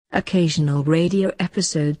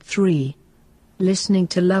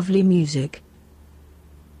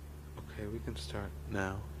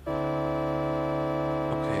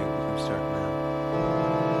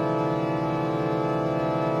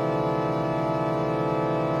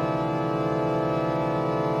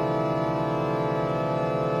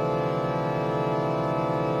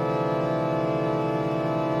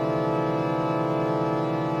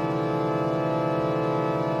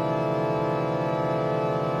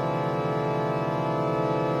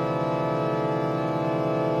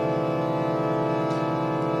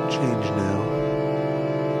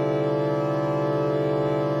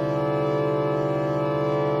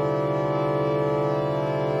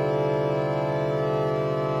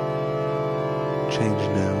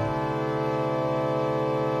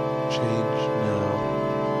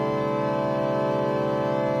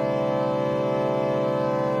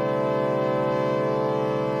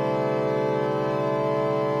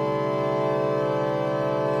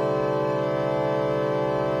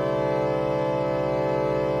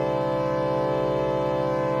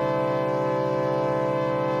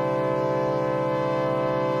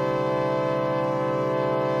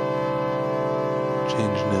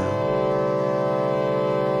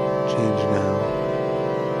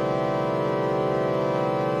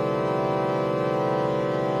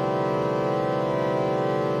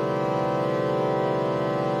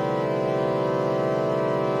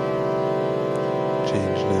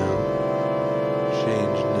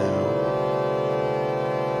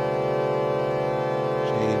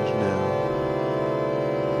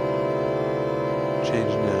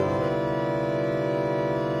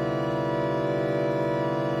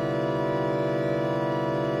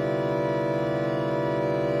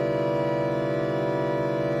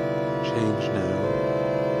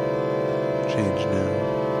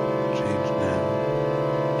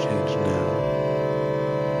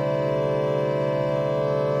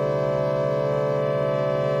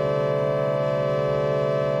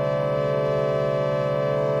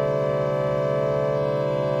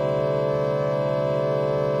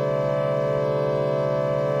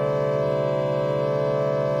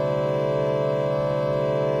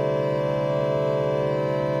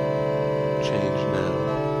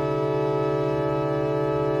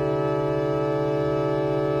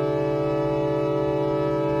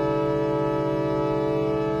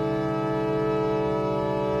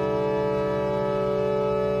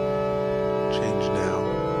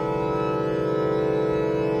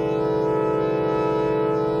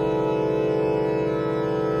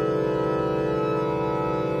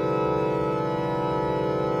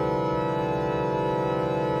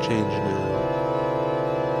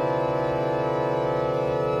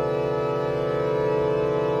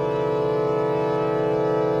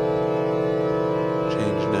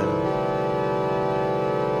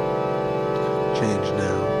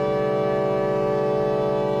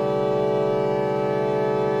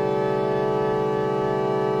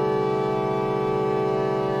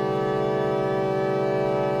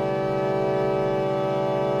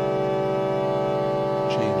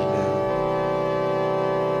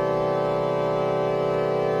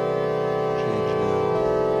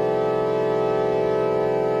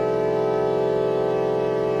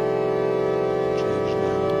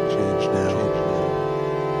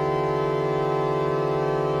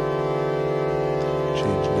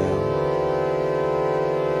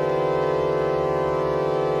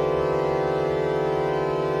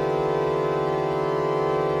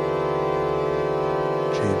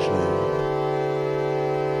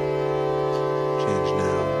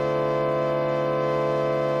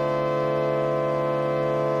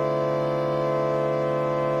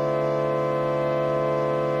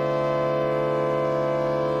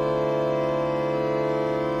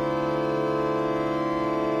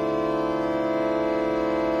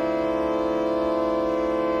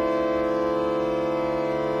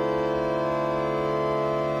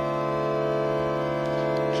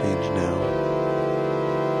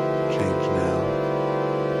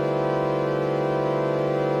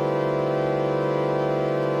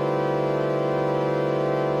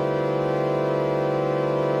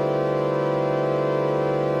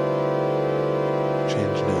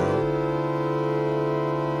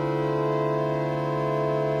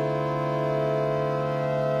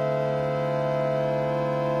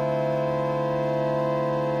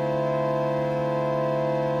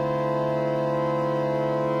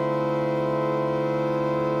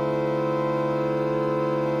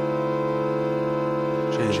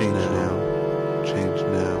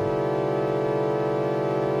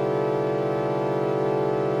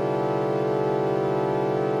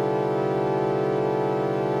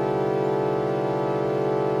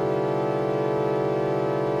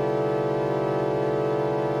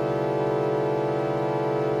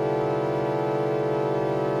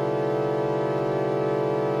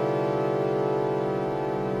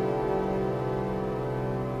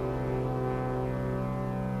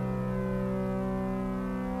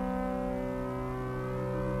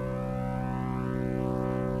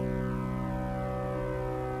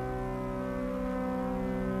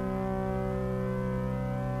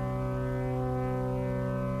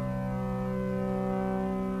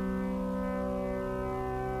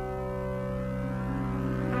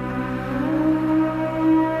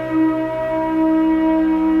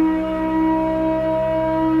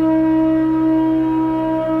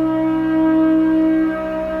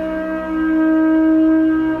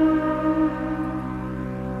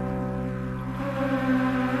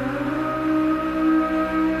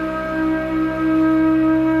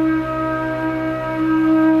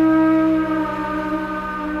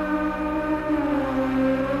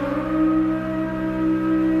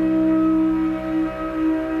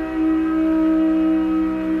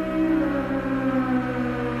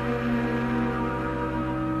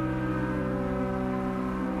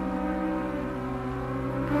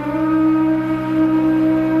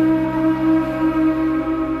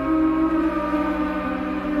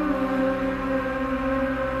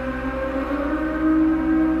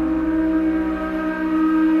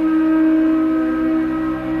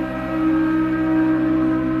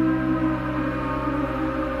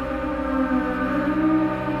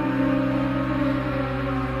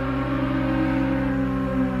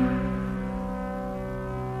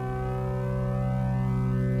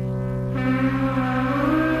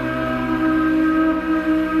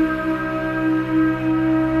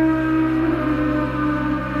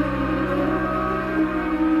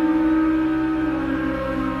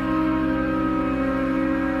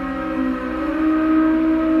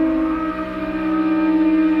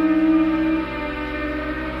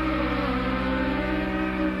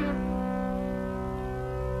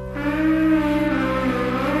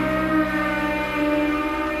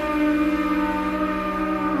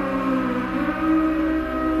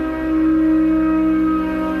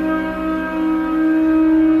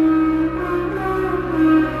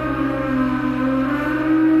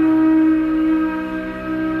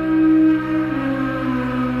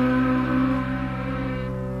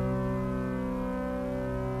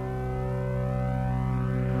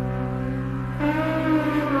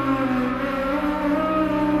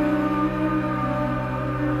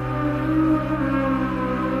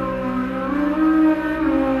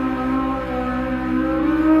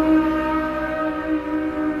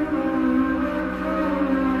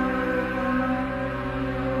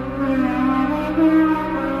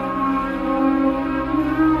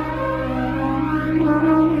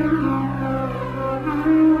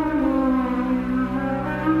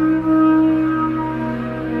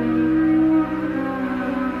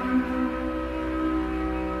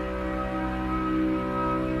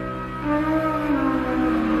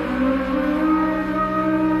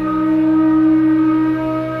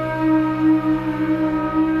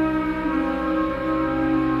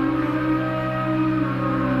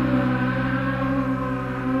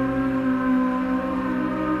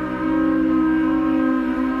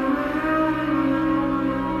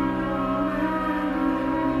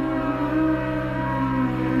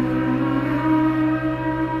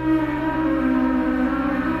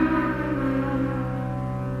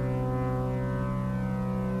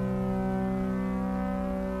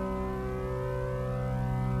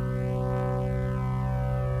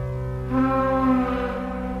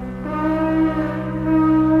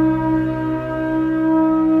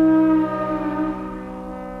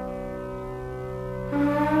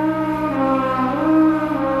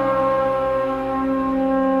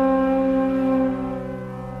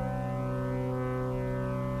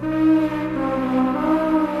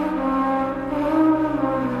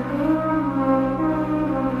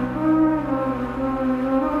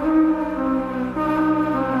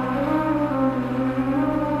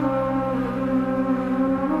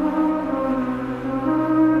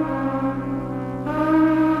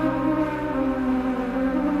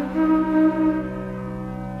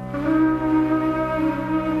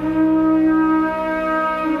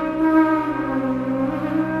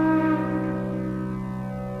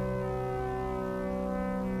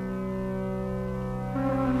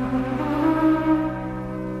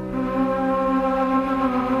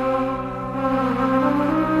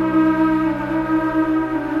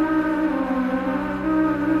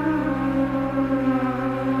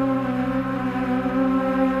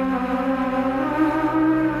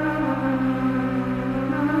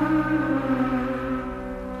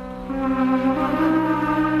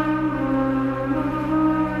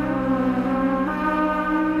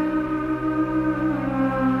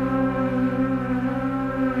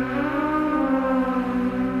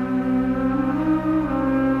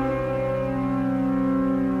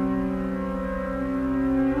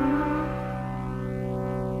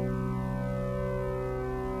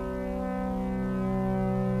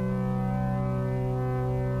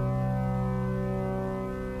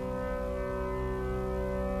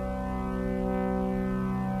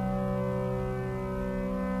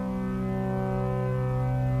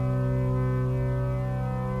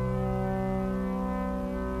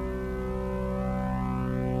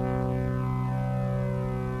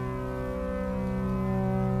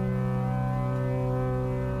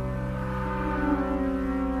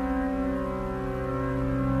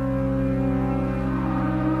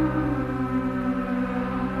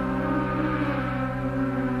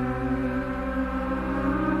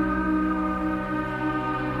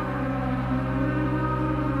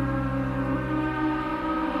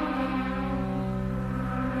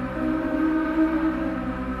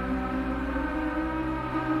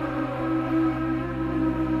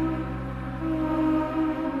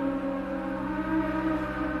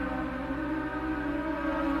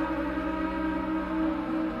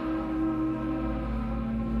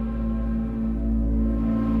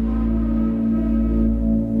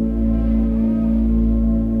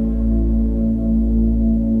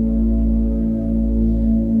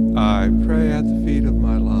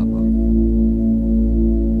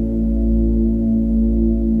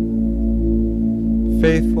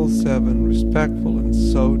Faithful 7, respectful and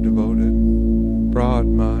so devoted.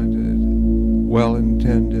 well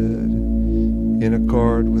intended, in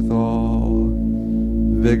accord with all,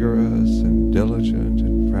 vigorous and diligent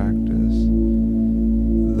in practice.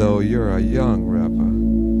 Though you're a young Rebbe,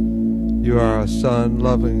 you are a son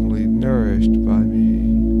lovingly nourished by me.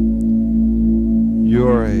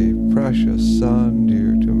 You're a precious son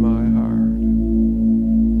dear to my heart,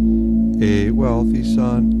 a wealthy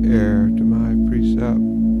son heir to my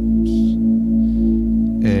precepts,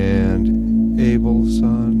 and able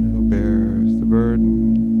son who bears the burden,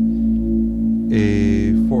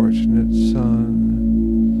 a fortunate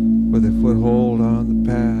son with a foothold on the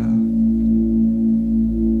path.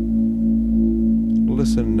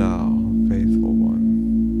 Listen now, faithful one.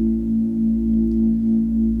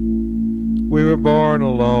 We were born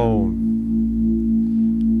alone.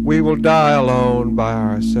 We will die alone by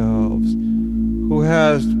ourselves. Who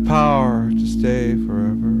has the power to stay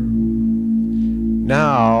forever?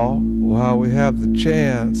 Now, while we have the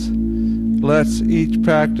chance, let's each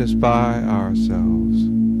practice by ourselves.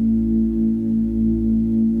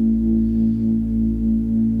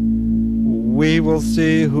 We will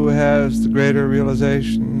see who has the greater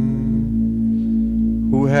realization,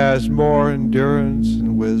 who has more endurance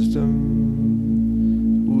and wisdom,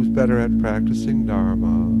 who's better at practicing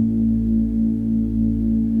Dharma.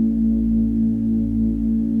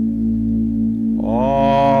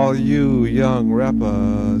 All you young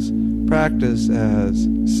Rebbe's, practice as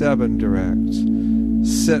 7 directs.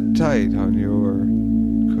 Sit tight on your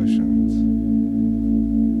cushions.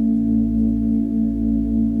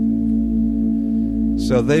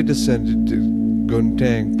 So they descended to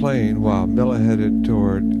Guntang Plain while Milla headed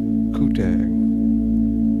toward Kutang.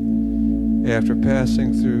 After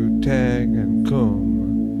passing through Tang and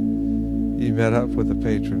Kum, he met up with the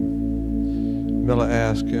patron. Milla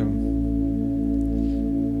asked him,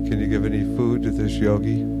 "Can you give any food to this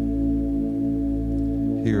yogi?"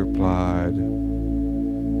 He replied,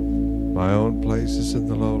 "My own place is in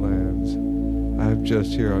the lowlands. I'm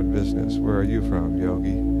just here on business. Where are you from,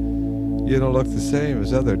 yogi? You don't look the same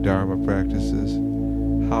as other Dharma practices.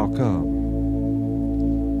 How come?"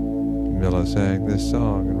 Milla sang this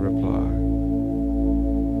song in reply.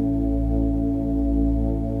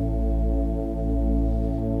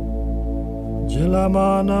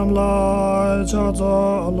 Jilamanam la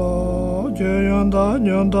chaza la jyonda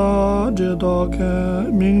nyonda jidoke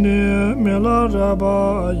mingni mela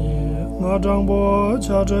raba yi nga jangbo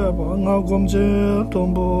chajeba nga gomje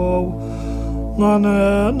tombo nga ne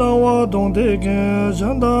nawa dongde gen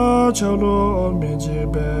janda chalo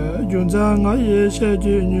mejibe yunza nga ye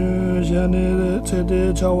sheji nyu jane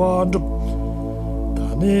chede chawa drup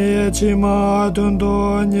Ni chima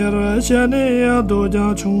dondo nyer shane ya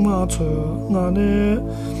doja chungma tsu ngane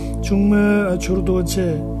chungme churdo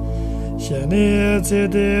che shane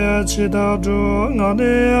chede chida jo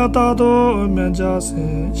ngane dado menja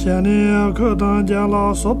se shane kodan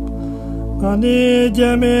jala sop ngane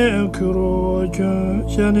jame kuro kyun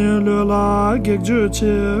shane lola gekju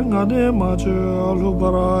che ngane machu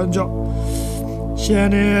lubara ja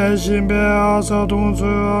Shane Shimbe Asa Dongzu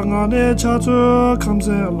Ngane Chazu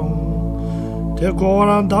Kamse Long Te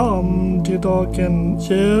Goran Dam Tito Ken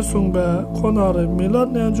She Sungbe Konare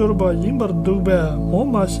Milat Nanjurba Yimbar Dugbe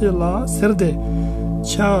Moma Shila Serde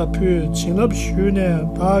Cha Pu Chinlap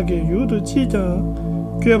Shune Dagi Yudu Chijang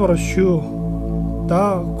Gyebar Shu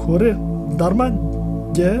Da Kore Dharma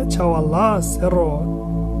Je Chawala Sero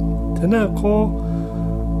Tene Ko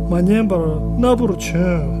Manyembar Nabur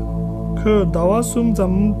Chun 그 다와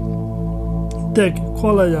숨잠 덱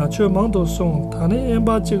콜라야 저 망도 송 다네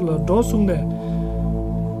엠바 찍라 도송네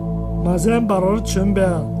마젠 바로 준비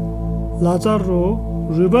라자로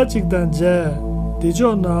르바 찍단제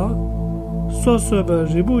디조나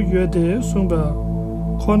소소베 리부 예데 송바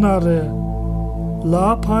코나레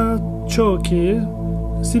라파 초키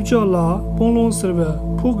십조라 봉롱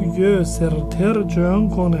서베 푸그 세르테르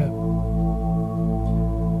정코네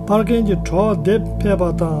parkenji cho de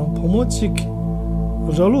peba tang pomo chik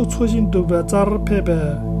ralu choshin dugba zar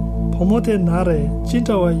pebe pomo te nare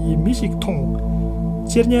jintawa yi mishik tong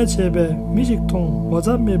jirnya chebe mishik tong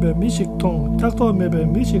waza mebe mishik tong takto mebe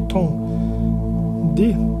mishik tong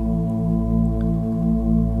di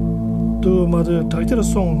du madu takjir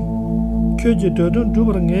song kyoji dodun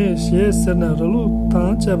dubar nge xie sena ralu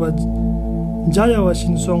tang cheba 자야와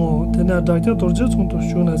신성어 대나 dakja dorje chungto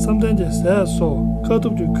shuna samdanje sa so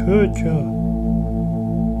kadubju kyo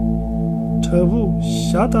tabu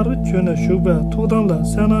shadar kyona shubha todangla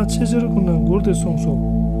sana chejir kunan gurde songso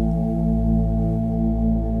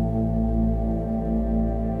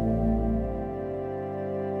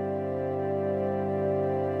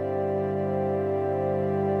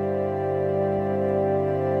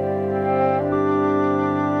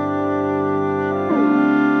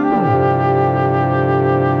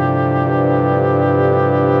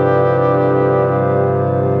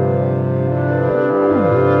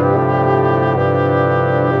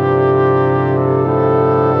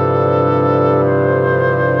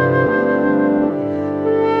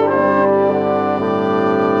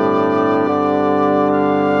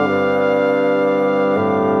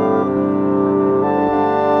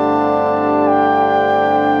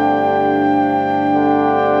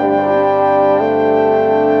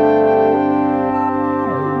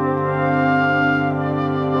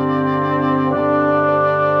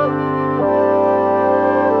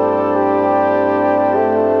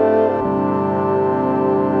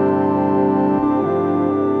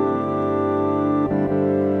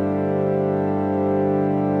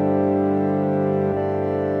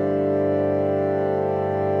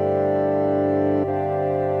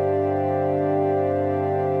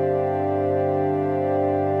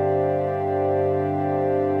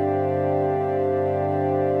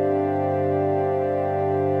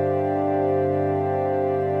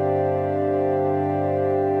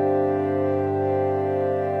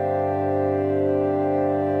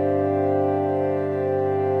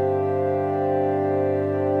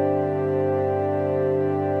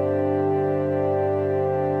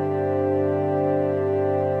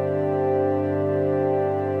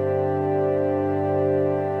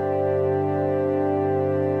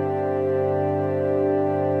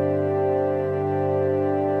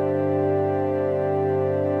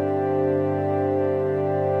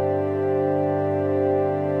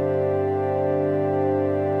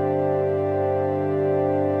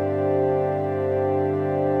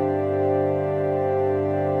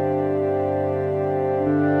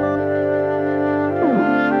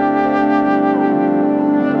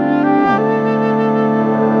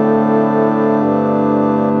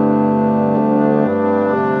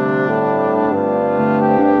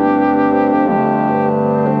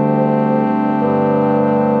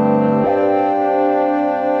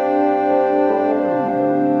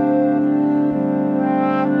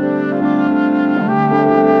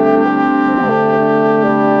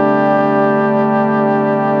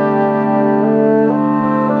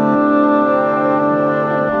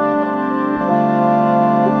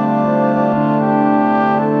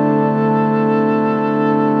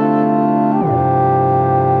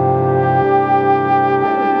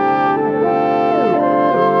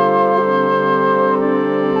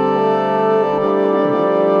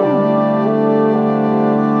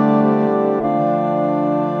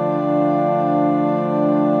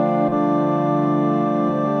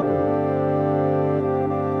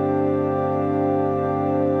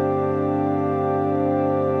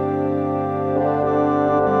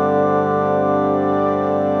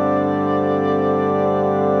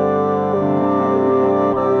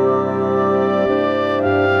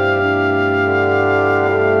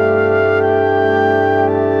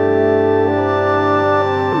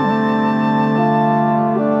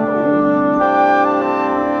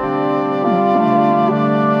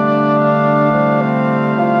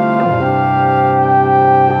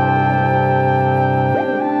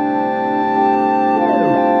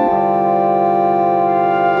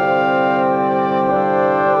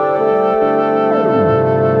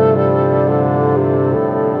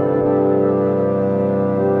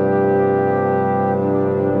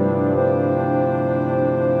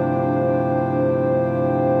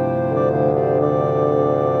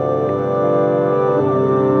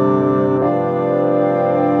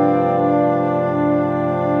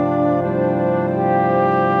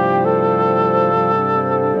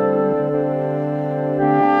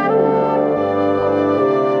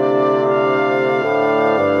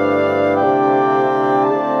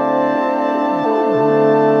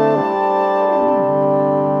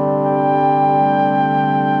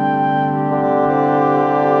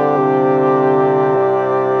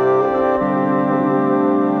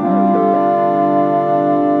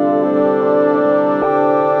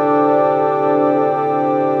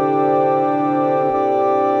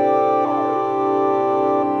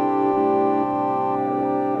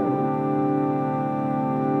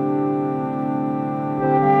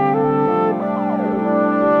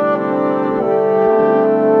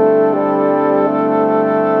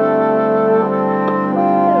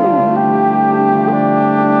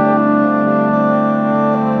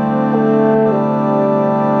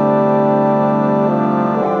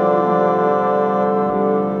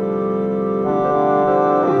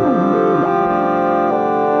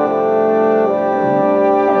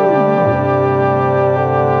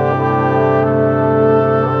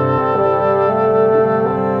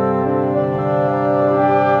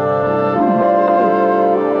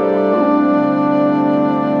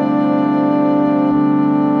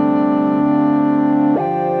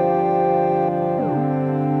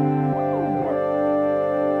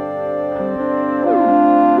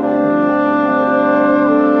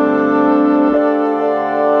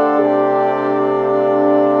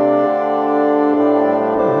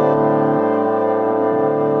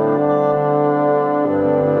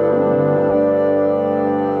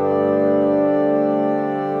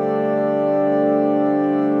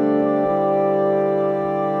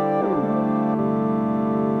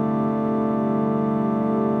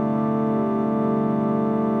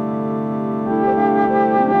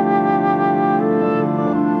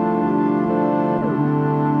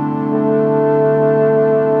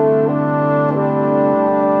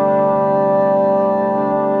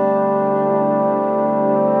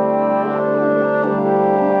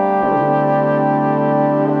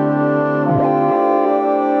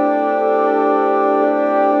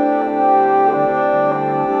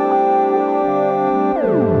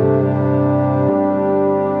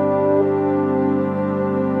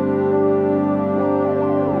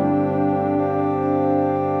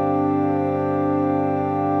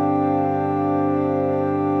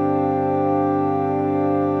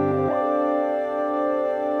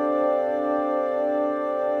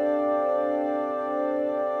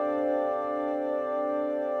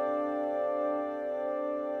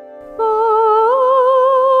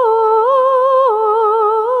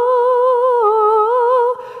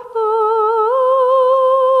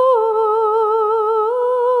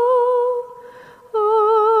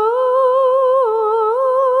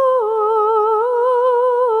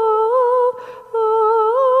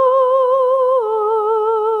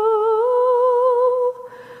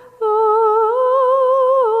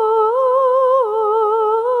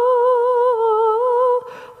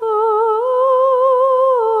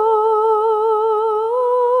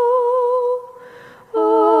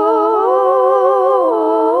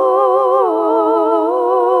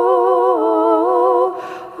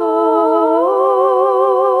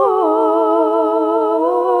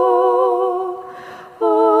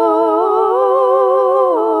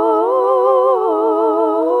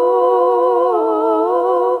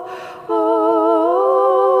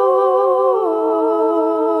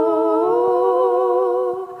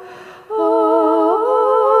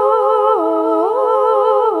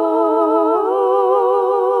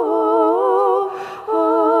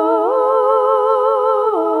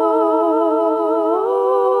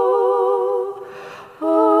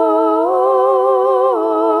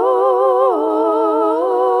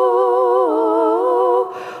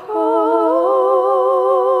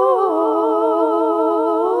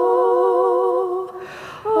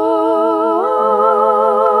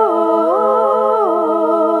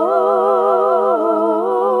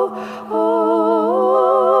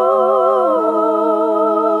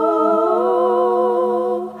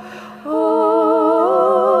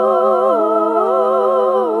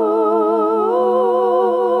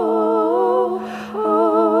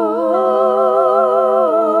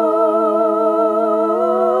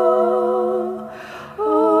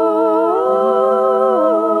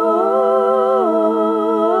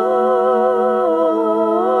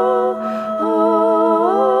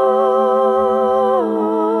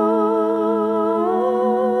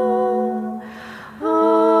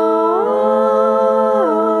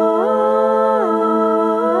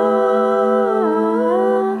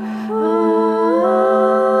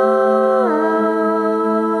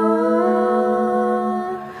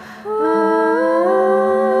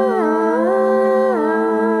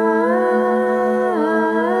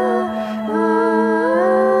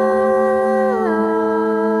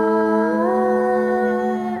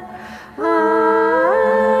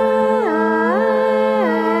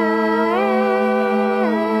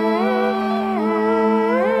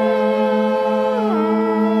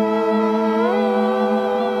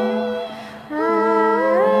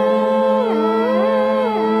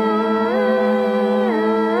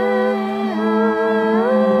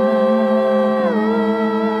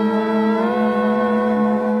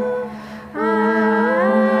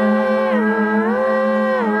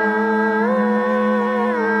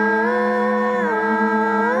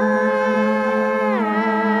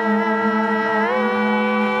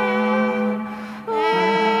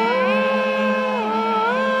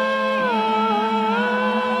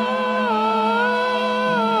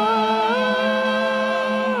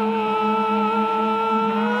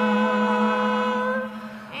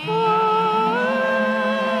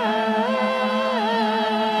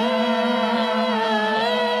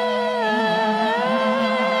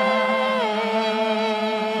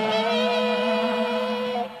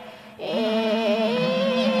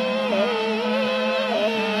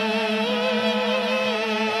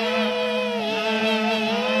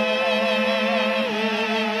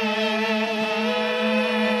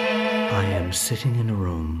sitting in a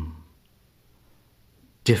room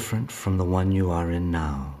different from the one you are in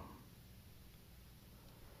now.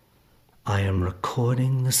 I am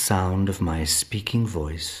recording the sound of my speaking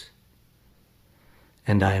voice,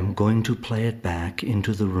 and I am going to play it back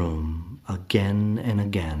into the room again and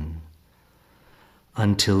again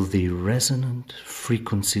until the resonant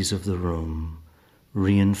frequencies of the room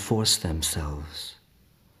reinforce themselves,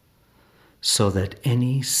 so that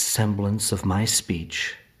any semblance of my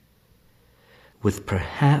speech, with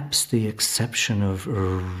perhaps the exception of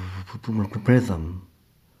rhythm,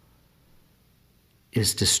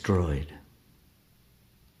 is destroyed.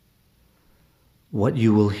 What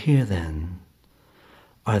you will hear then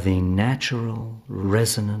are the natural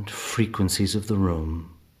resonant frequencies of the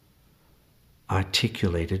room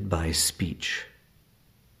articulated by speech.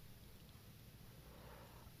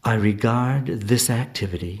 I regard this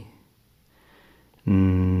activity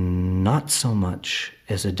not so much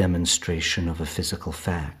as a demonstration of a physical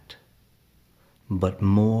fact, but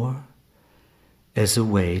more as a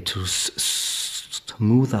way to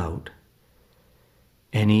smooth out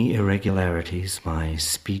any irregularities my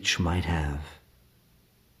speech might have.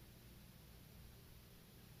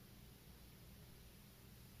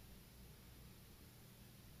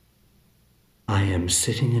 I am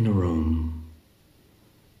sitting in a room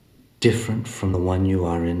different from the one you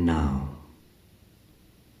are in now.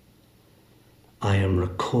 I am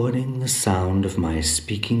recording the sound of my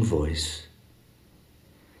speaking voice,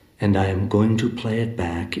 and I am going to play it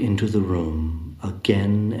back into the room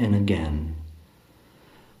again and again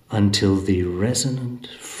until the resonant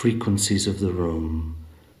frequencies of the room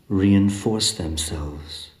reinforce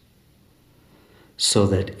themselves, so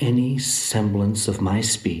that any semblance of my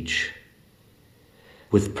speech,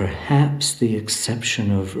 with perhaps the exception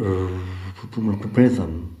of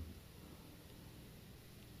rhythm,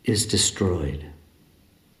 is destroyed.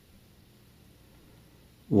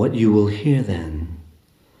 What you will hear then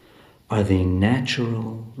are the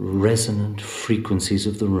natural resonant frequencies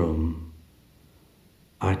of the room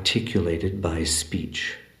articulated by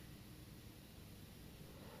speech.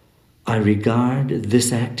 I regard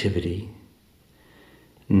this activity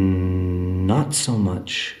not so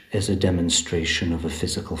much as a demonstration of a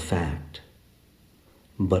physical fact,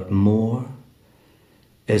 but more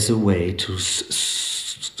as a way to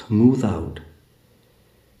smooth out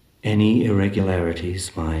any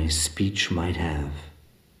irregularities my speech might have.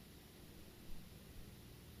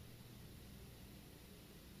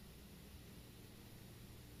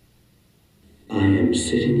 I am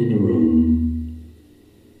sitting in a room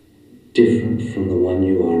different from the one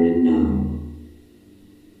you are in now.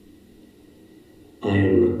 I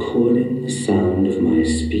am recording the sound of my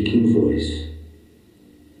speaking voice,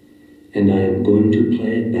 and I am going to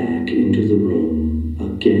play it back into the room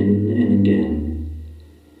again and again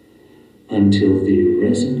until the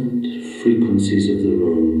resonant frequencies of the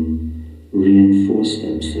room reinforce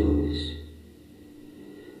themselves,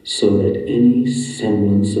 so that any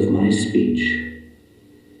semblance of my speech,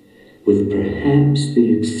 with perhaps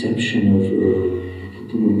the exception of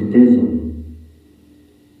rhythm,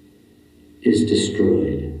 is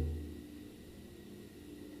destroyed.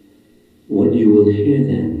 What you will hear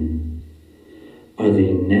then are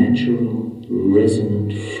the natural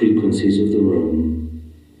resonant frequencies of the room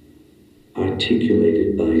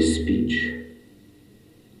articulated by speech.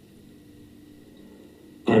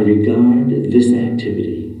 I regard this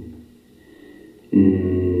activity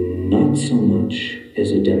not so much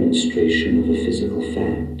as a demonstration of a physical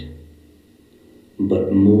fact,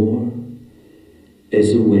 but more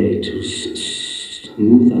as a way to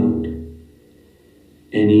smooth out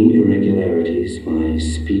any irregularities my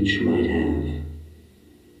speech might have.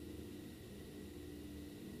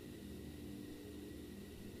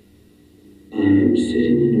 I am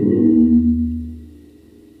sitting in a room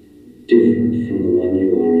different from the one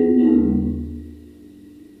you are in now.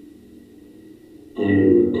 I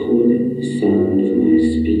am recording the sound of my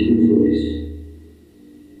speaking voice,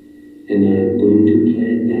 and I am going to play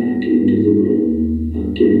it back into the room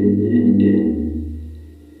again and again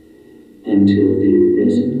until the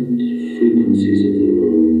resonant frequencies of the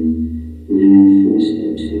room reinforce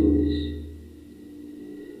themselves,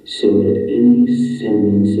 so that any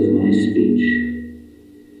semblance of my speech,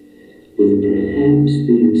 with perhaps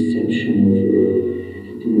the exception of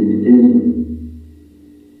rhythm,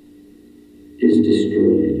 is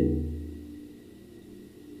destroyed.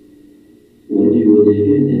 What you will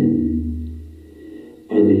hear then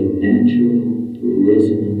are the natural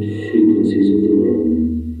resonant frequencies of the room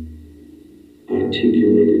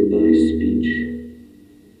articulated by speech.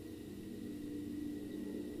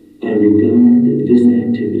 I regard this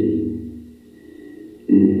activity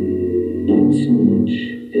not so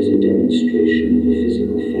demonstration of a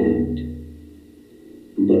physical fact,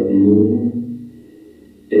 but more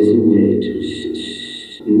as a way to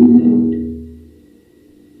smooth out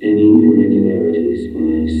any irregularities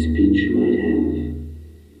my speech might have.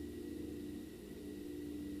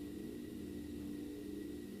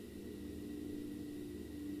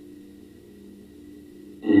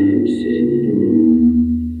 I am sitting in a room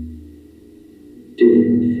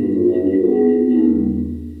different from the one you are in now.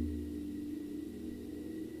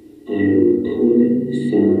 I am recording the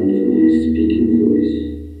sound of my speaking voice,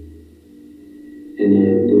 and I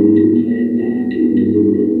am going to play it back into the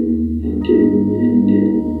room again and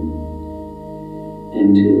again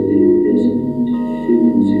until the resonant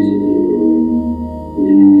frequencies of the room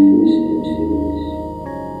reinforce themselves,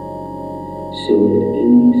 so that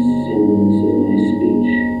any sounds of my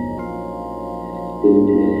speech, with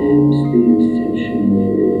perhaps the exception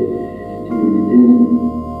of an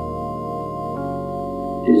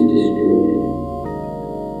is destroyed.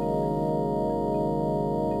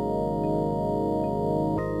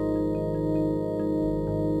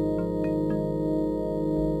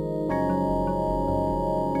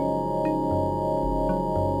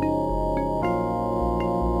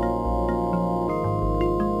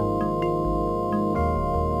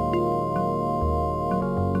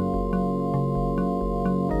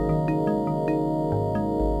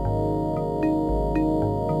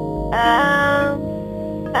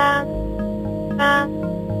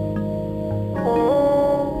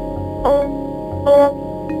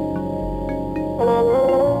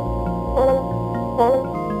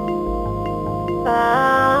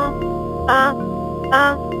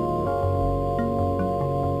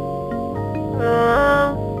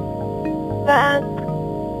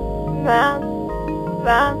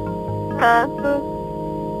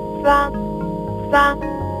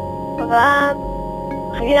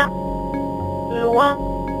 Rien, loin,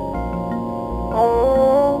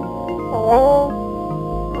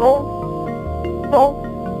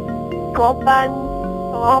 campagne,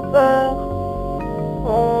 rampeur,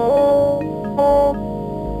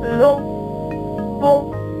 long,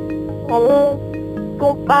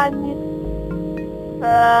 compagne,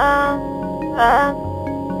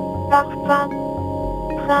 parfum,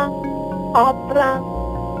 train, emprunt,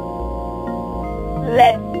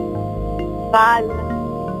 lait, pâle,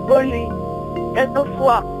 volé,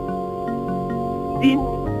 quelquefois, signe,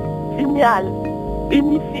 signal,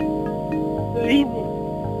 bénéfice, ligne,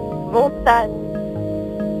 montagne,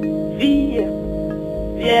 fille,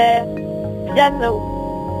 pierre, piano,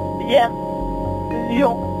 bien,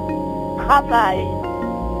 lion, travail,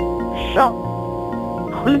 chant,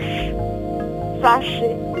 cruche,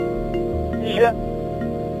 fâché, je,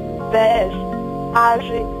 beige,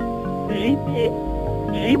 âgé, gibier,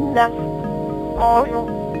 gymnaste, angeon,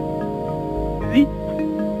 8,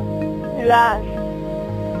 nuage,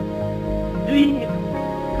 cuivre,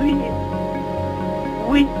 cuir,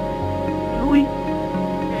 oui, louis,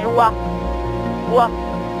 joie, voix,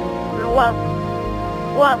 loin,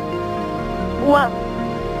 point, point,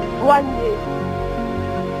 soigner,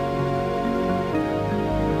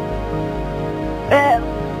 père,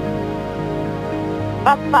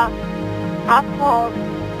 papa, apprendre,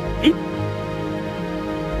 vite,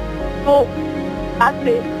 faux,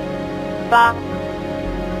 aller, pas,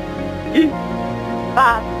 du,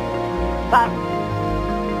 pas,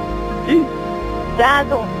 du,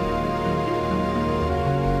 dindon,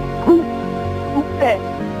 coup, coupé,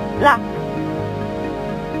 lac,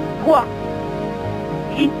 quoi,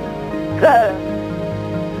 qui, cœur,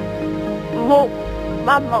 mot,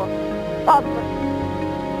 maman, pomme,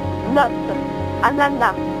 note,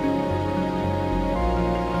 ananas,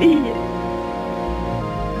 fille,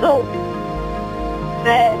 saut,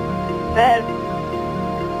 verre,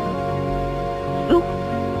 souffle,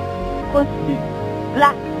 reçu,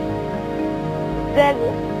 lac, zèle,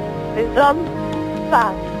 les hommes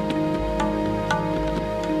passent.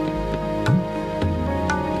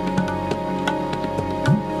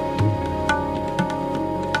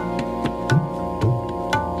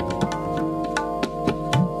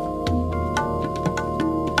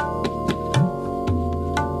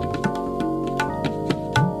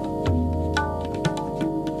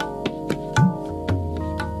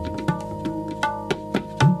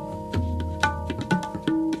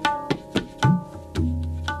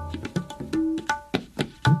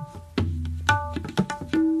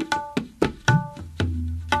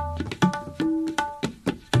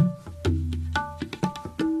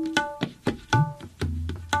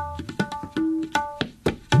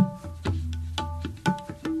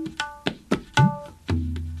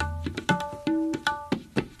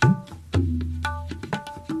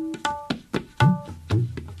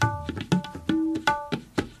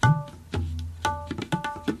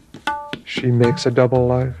 She makes a double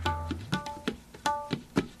life.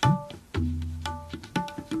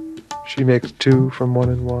 She makes two from one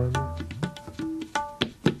and one.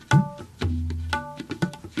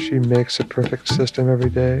 She makes a perfect system every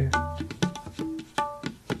day.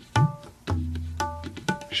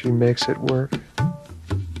 She makes it work.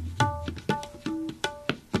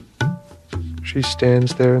 She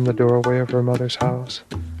stands there in the doorway of her mother's house,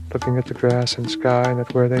 looking at the grass and sky and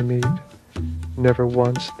at where they meet, never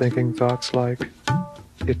once thinking thoughts like,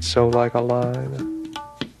 "It's so like a line,"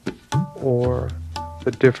 or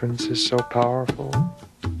 "The difference is so powerful,"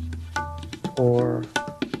 or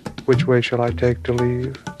 "Which way shall I take to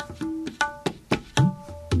leave?"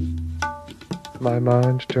 My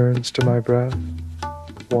mind turns to my breath.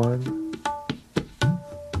 1.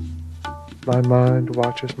 My mind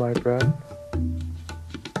watches my breath.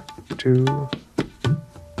 2.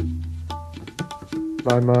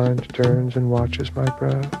 My mind turns and watches my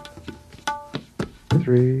breath.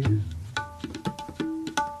 3.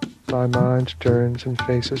 My mind turns and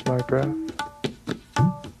faces my breath.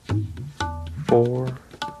 4.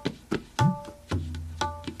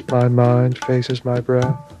 My mind faces my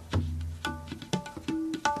breath.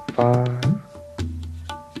 5.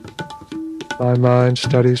 My mind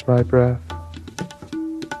studies my breath.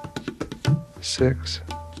 6.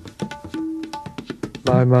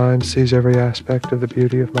 My mind sees every aspect of the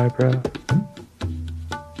beauty of my breath.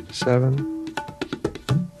 7.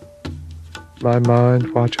 My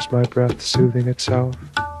mind watches my breath soothing itself.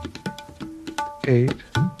 8.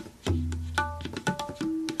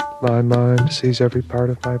 My mind sees every part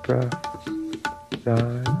of my breath.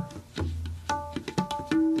 9.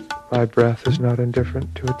 My breath is not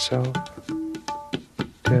indifferent to itself.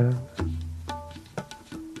 10.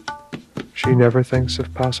 She never thinks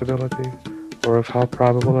of possibility or of how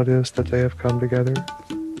probable it is that they have come together.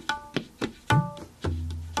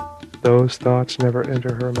 Those thoughts never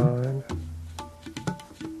enter her mind.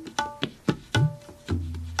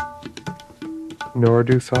 Nor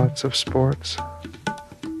do thoughts of sports.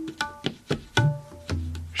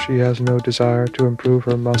 She has no desire to improve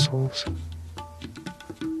her muscles.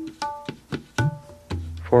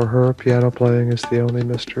 For her, piano playing is the only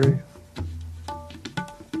mystery.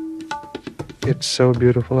 It's so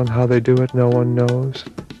beautiful, and how they do it no one knows.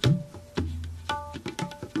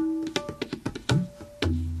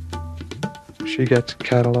 She gets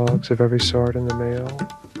catalogs of every sort in the mail.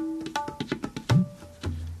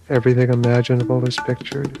 Everything imaginable is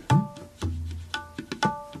pictured.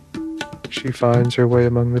 She finds her way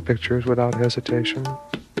among the pictures without hesitation.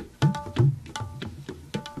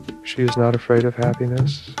 She is not afraid of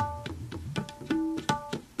happiness.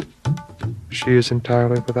 She is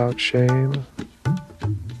entirely without shame.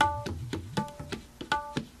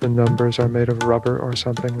 The numbers are made of rubber or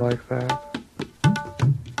something like that.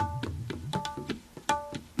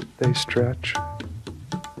 They stretch.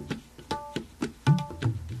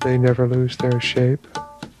 They never lose their shape.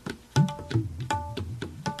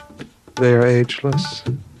 They are ageless.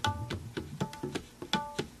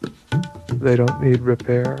 They don't need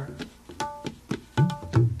repair.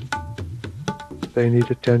 They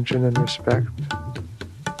need attention and respect.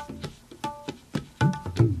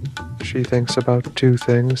 She thinks about two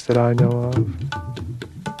things that I know of.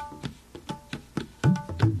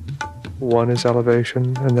 One is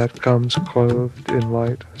elevation, and that comes clothed in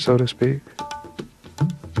light, so to speak.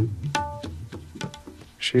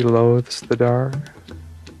 She loathes the dark.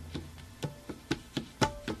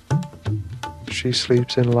 She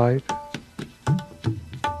sleeps in light.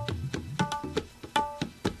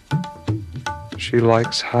 She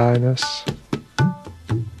likes highness.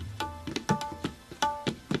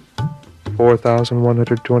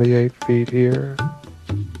 4,128 feet here.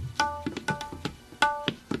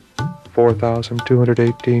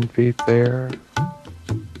 4,218 feet there.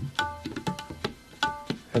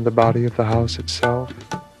 And the body of the house itself.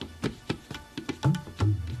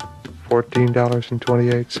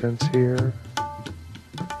 $14.28 here.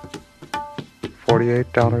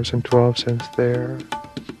 $48.12 there.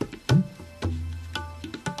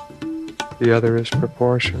 The other is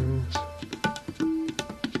proportions.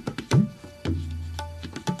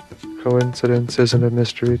 Coincidence isn't a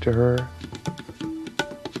mystery to her.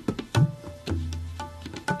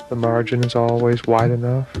 The margin is always wide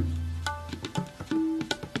enough.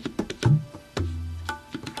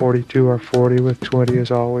 42 or 40 with 20 is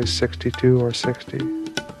always 62 or 60.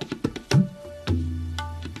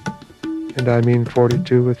 And I mean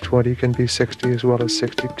 42 with 20 can be 60 as well as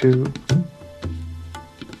 62.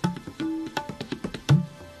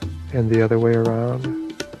 And the other way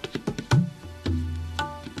around.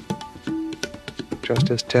 Just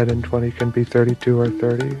as 10 and 20 can be 32 or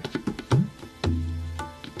 30.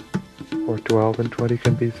 or 12 and 20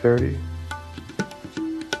 can be 30.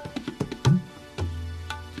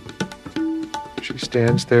 She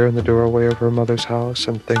stands there in the doorway of her mother's house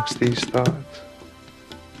and thinks these thoughts.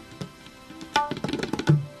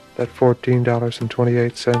 That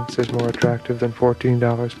 $14.28 is more attractive than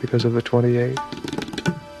 $14 because of the 28.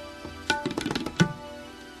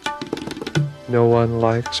 No one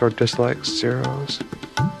likes or dislikes zeros.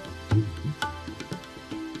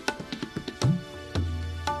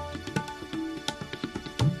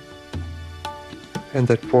 And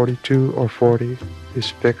that 42 or 40 is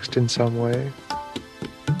fixed in some way.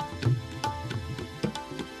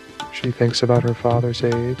 She thinks about her father's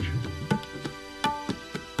age.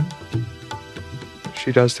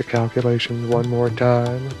 She does the calculation one more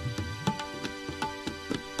time.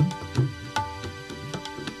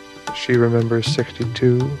 She remembers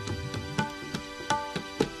 62.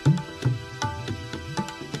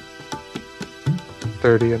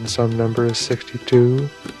 $30 and some number is 62.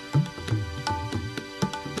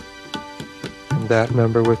 And that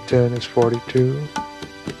number with 10 is 42.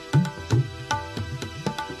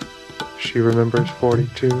 She remembers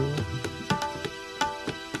 42.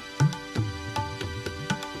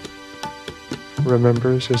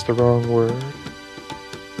 Remembers is the wrong word.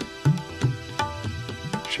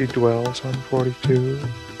 She dwells on 42.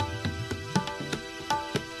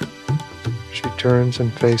 She turns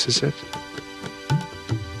and faces it.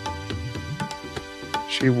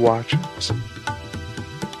 She watches.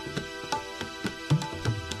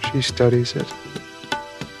 She studies it.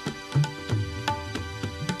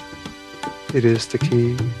 It is the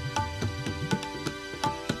key.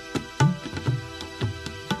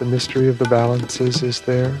 The mystery of the balances is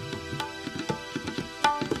there.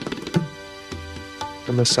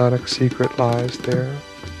 The Masonic secret lies there.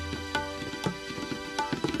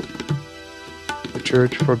 The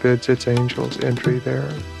church forbids its angels entry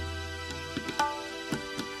there.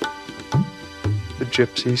 The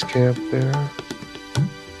gypsies camp there.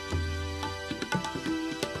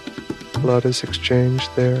 Blood is exchanged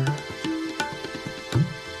there.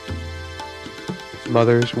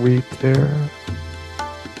 Mothers weep there.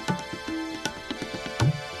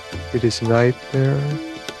 It is night there.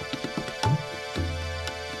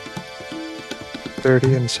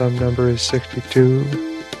 30 and some number is 62.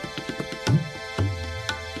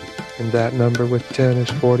 And that number with 10 is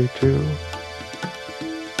 42.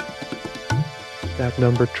 That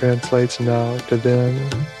number translates now to then.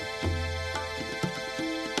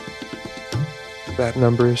 That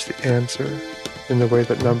number is the answer in the way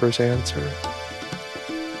that numbers answer.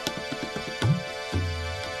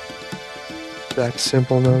 That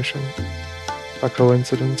simple notion, a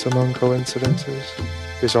coincidence among coincidences,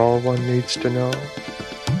 is all one needs to know.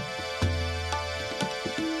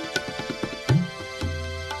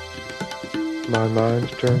 My mind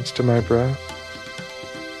turns to my breath.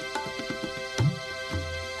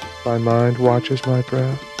 My mind watches my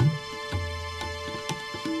breath.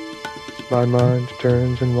 My mind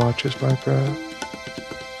turns and watches my breath.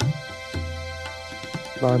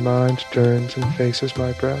 My mind turns and faces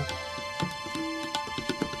my breath.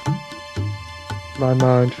 My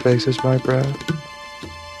mind faces my breath.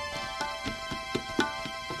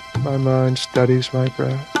 My mind studies my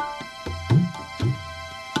breath.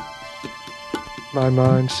 My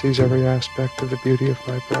mind sees every aspect of the beauty of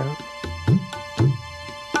my breath.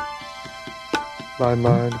 My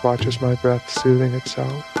mind watches my breath soothing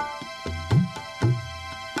itself.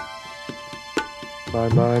 My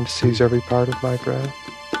mind sees every part of my breath.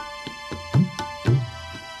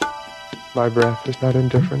 My breath is not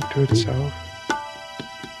indifferent to itself.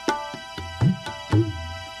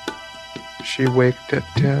 She waked at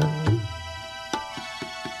 10.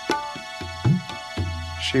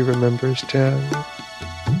 She remembers 10.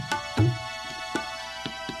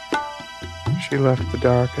 She left the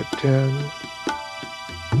dark at 10.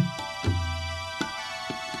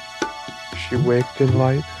 She waked in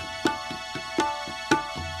light.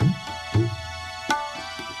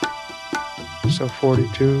 So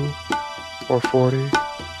 42 or 40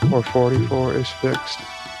 or 44 is fixed.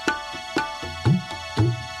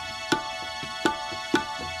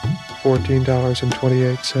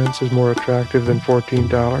 $14.28 is more attractive than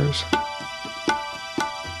 $14.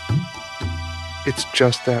 It's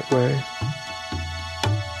just that way.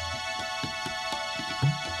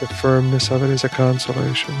 The firmness of it is a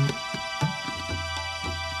consolation.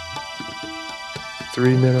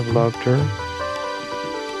 3 men have loved her.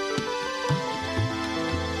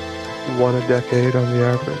 1 a decade on the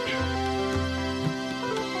average.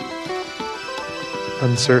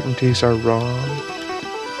 Uncertainties are wrong.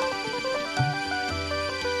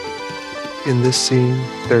 In this scene,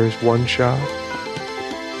 there is one shot.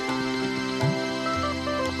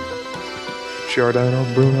 Giordano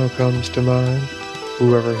Bruno comes to mind,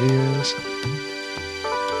 whoever he is.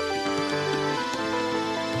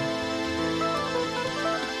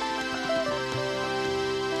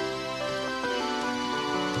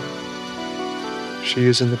 She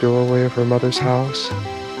is in the doorway of her mother's house.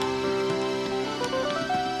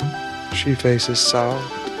 She faces south.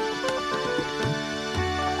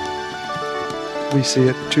 We see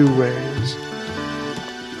it two ways.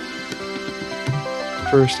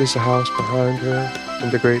 First is the house behind her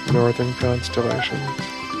and the great northern constellations.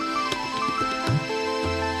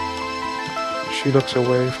 She looks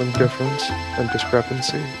away from difference and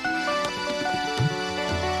discrepancy.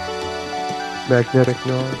 Magnetic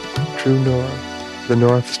north, true north, the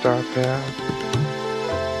North Star path.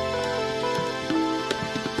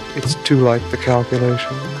 It's too like the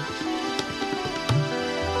calculations,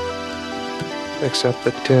 except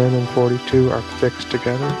that 10 and 42 are fixed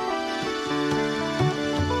together.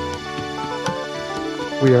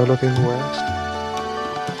 We are looking west.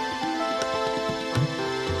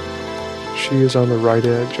 She is on the right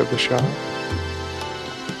edge of the shop.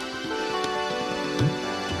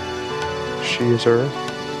 She is Earth.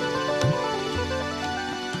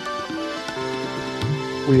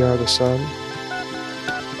 We are the sun.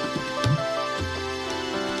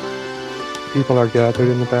 People are gathered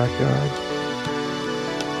in the backyard.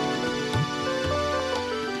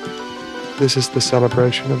 This is the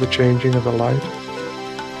celebration of the changing of the light.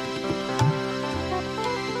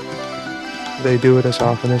 They do it as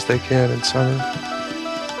often as they can in summer.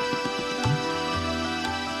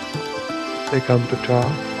 They come to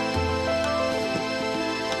talk.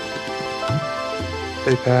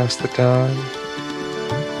 They pass the time.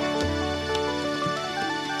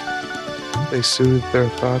 They soothe their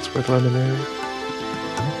thoughts with lemonade.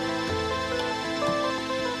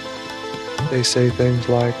 They say things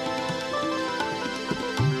like,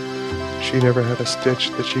 she never had a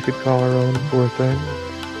stitch that she could call her own, poor thing.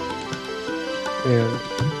 And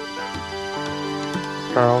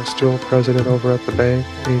Carl's still president over at the bank,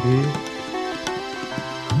 ain't he?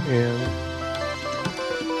 And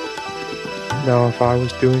now if I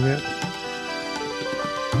was doing it,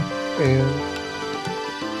 and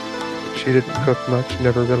she didn't cook much,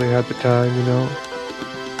 never really had the time, you know.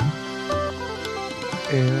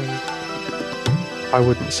 And I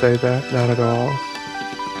wouldn't say that, not at all.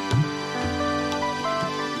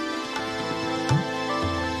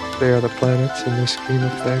 They are the planets in this scheme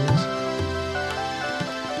of things.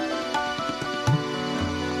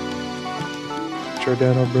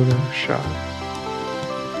 Giordano Bruno shot.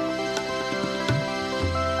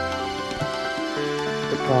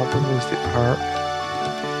 The problem is the arc.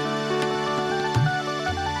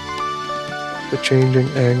 The changing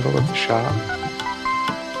angle of the shot.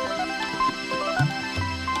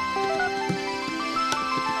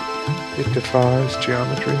 It defies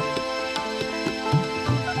geometry.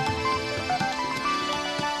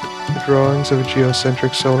 The drawings of a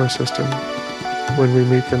geocentric solar system, when we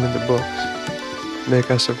meet them in the books, make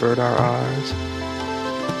us avert our eyes.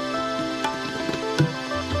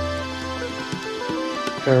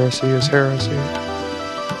 Heresy is heresy.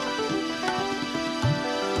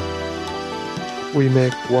 We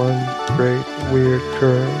make one great weird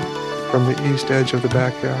curve from the east edge of the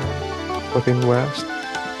backyard, looking west.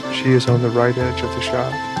 She is on the right edge of the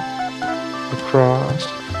shop. Across,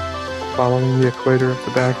 following the equator of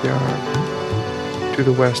the backyard, to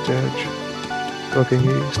the west edge, looking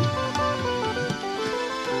east.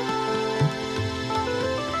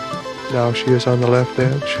 Now she is on the left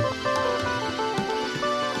edge.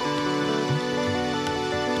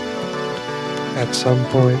 At some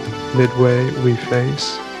point, midway, we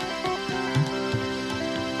face,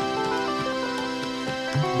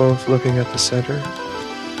 both looking at the center.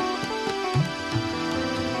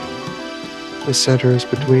 The center is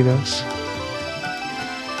between us,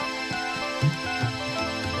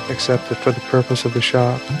 except that for the purpose of the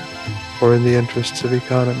shop, or in the interests of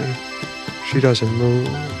economy, she doesn't move.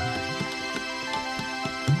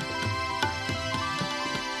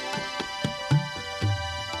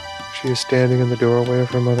 She is standing in the doorway of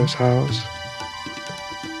her mother's house,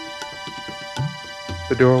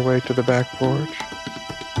 the doorway to the back porch.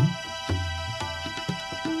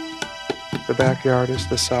 The backyard is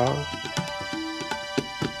the south.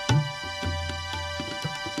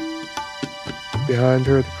 Behind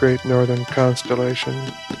her, the great northern constellation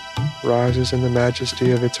rises in the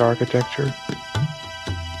majesty of its architecture.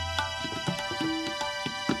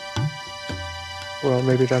 Well,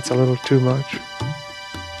 maybe that's a little too much.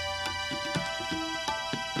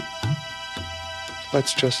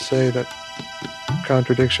 Let's just say that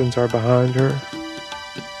contradictions are behind her.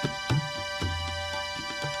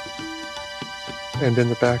 and in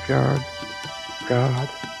the backyard. God,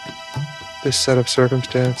 this set of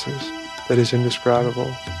circumstances that is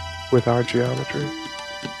indescribable with our geometry.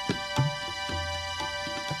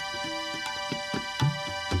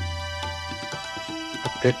 A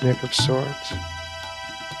picnic of sorts.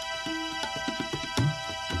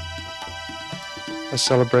 A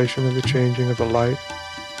celebration of the changing of the light.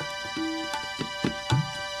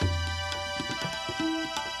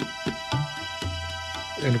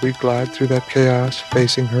 And we glide through that chaos,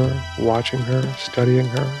 facing her, watching her, studying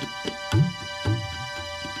her.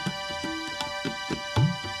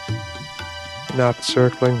 Not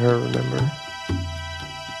circling her, remember.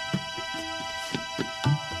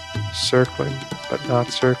 Circling, but not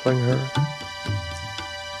circling her.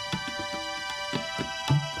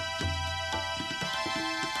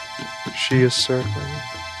 She is circling.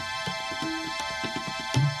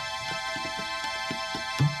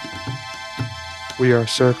 We are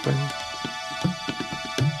circling.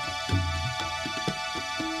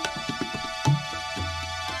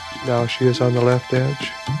 Now she is on the left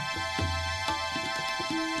edge.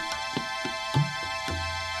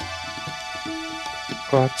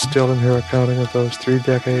 Caught still in her accounting of those 3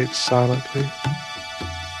 decades silently.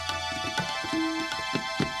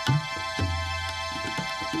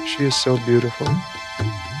 She is so beautiful.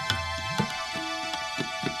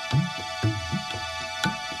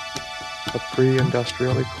 A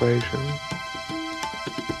pre-industrial equation.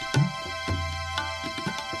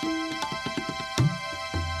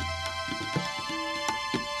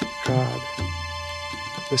 God,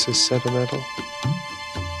 this is sentimental.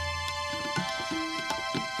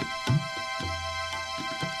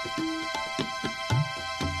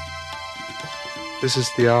 This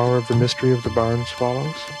is the hour of the mystery of the barn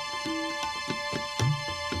swallows.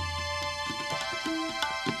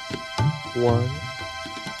 One,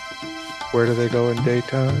 where do they go in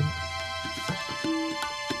daytime?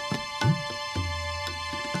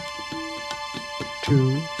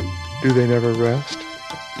 2, do they never rest?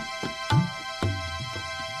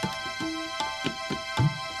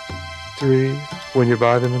 3, when you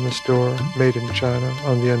buy them in the store, made in China,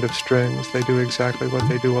 on the end of strings, they do exactly what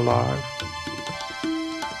they do alive.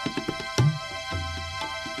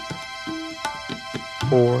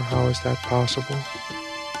 4, how is that possible?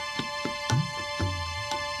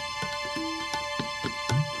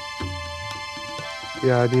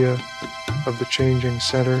 The idea of the changing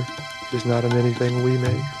center is not in anything we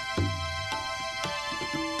make.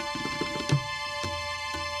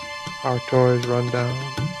 Our toys run down.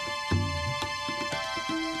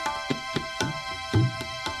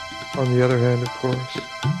 On the other hand, of course,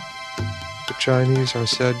 the Chinese are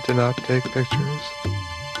said to not take pictures.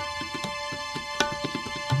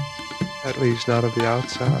 At least not of the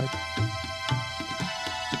outside.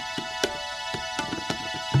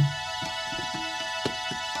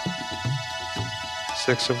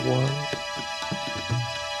 Six of 1,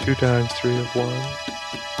 2 times 3 of 1,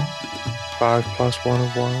 5 plus 1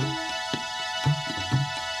 of 1,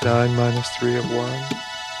 9 minus 3 of 1,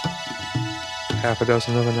 half a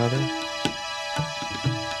dozen of another.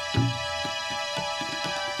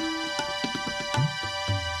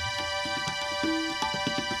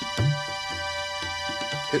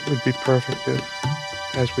 It would be perfect if,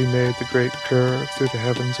 as we made the great curve through the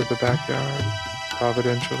heavens of the backyard,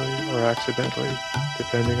 providentially or accidentally,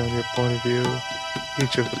 depending on your point of view,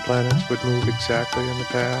 each of the planets would move exactly in the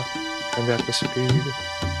path and at the speed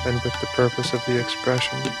and with the purpose of the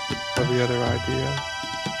expression of the other idea.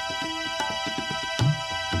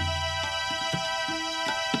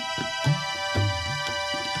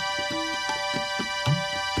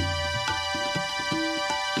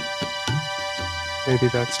 Maybe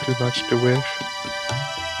that's too much to wish.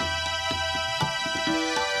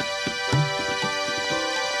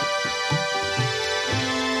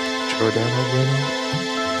 Giordano Bruno.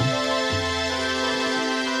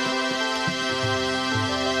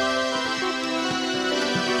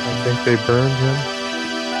 I think they burned him.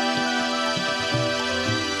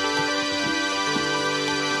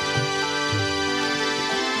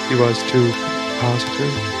 He was too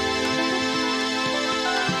positive.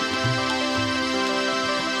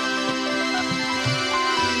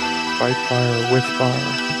 Fight fire with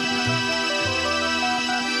fire.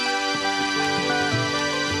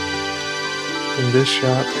 In this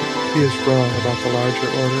shot, he is wrong about the larger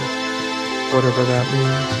order, whatever that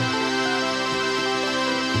means.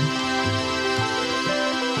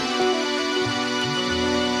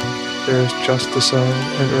 There is just the sun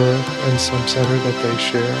and earth and some center that they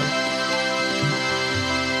share.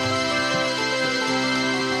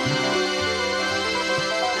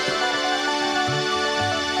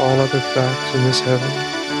 All other facts in this heaven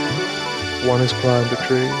One has climbed a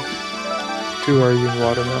tree. Two are eating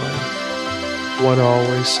watermelon. One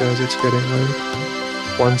always says it's getting late.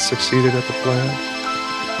 One succeeded at the plant.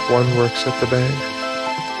 One works at the bank.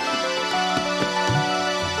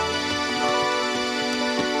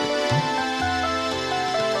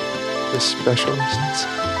 The specialists.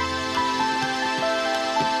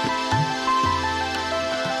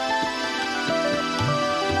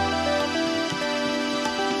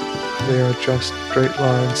 They are just straight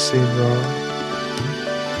lines seen wrong.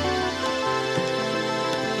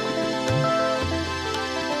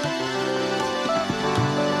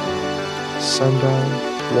 Sundown,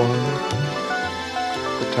 1,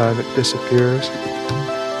 the time it disappears.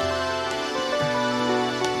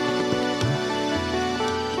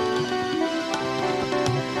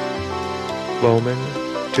 Gloaming,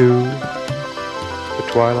 2, the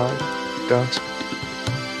twilight, dusk.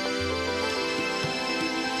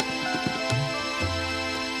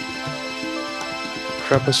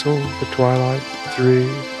 Crepuscle, the twilight, 3,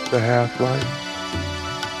 the half-light.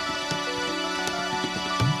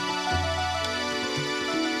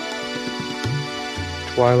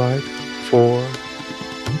 Twilight, 4,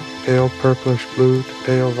 pale purplish blue to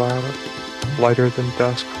pale violet, lighter than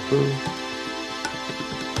dusk blue.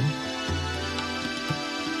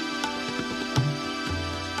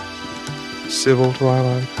 Civil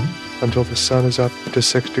twilight, until the sun is up to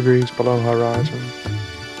 6 degrees below horizon.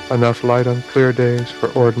 Enough light on clear days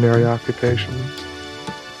for ordinary occupations.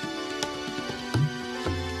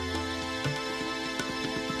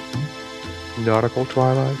 Nautical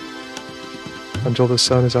twilight, until the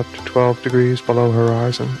sun is up to 12 degrees below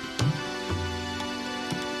horizon.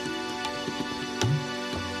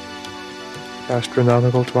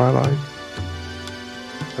 Astronomical twilight,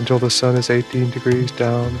 until the sun is 18 degrees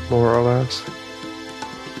down, more or less.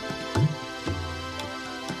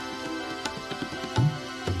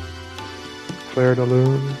 Clair de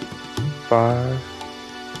lune, 5,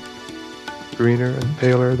 greener and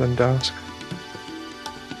paler than dusk.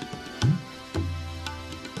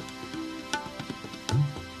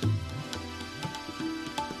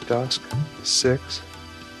 Dusk, 6,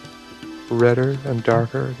 redder and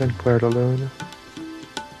darker than clair de lune.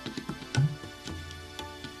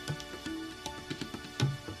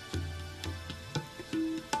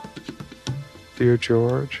 Dear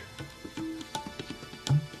George,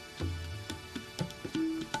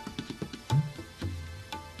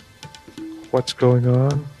 what's going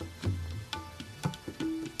on?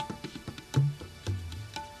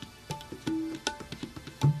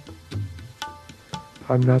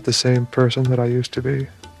 I'm not the same person that I used to be.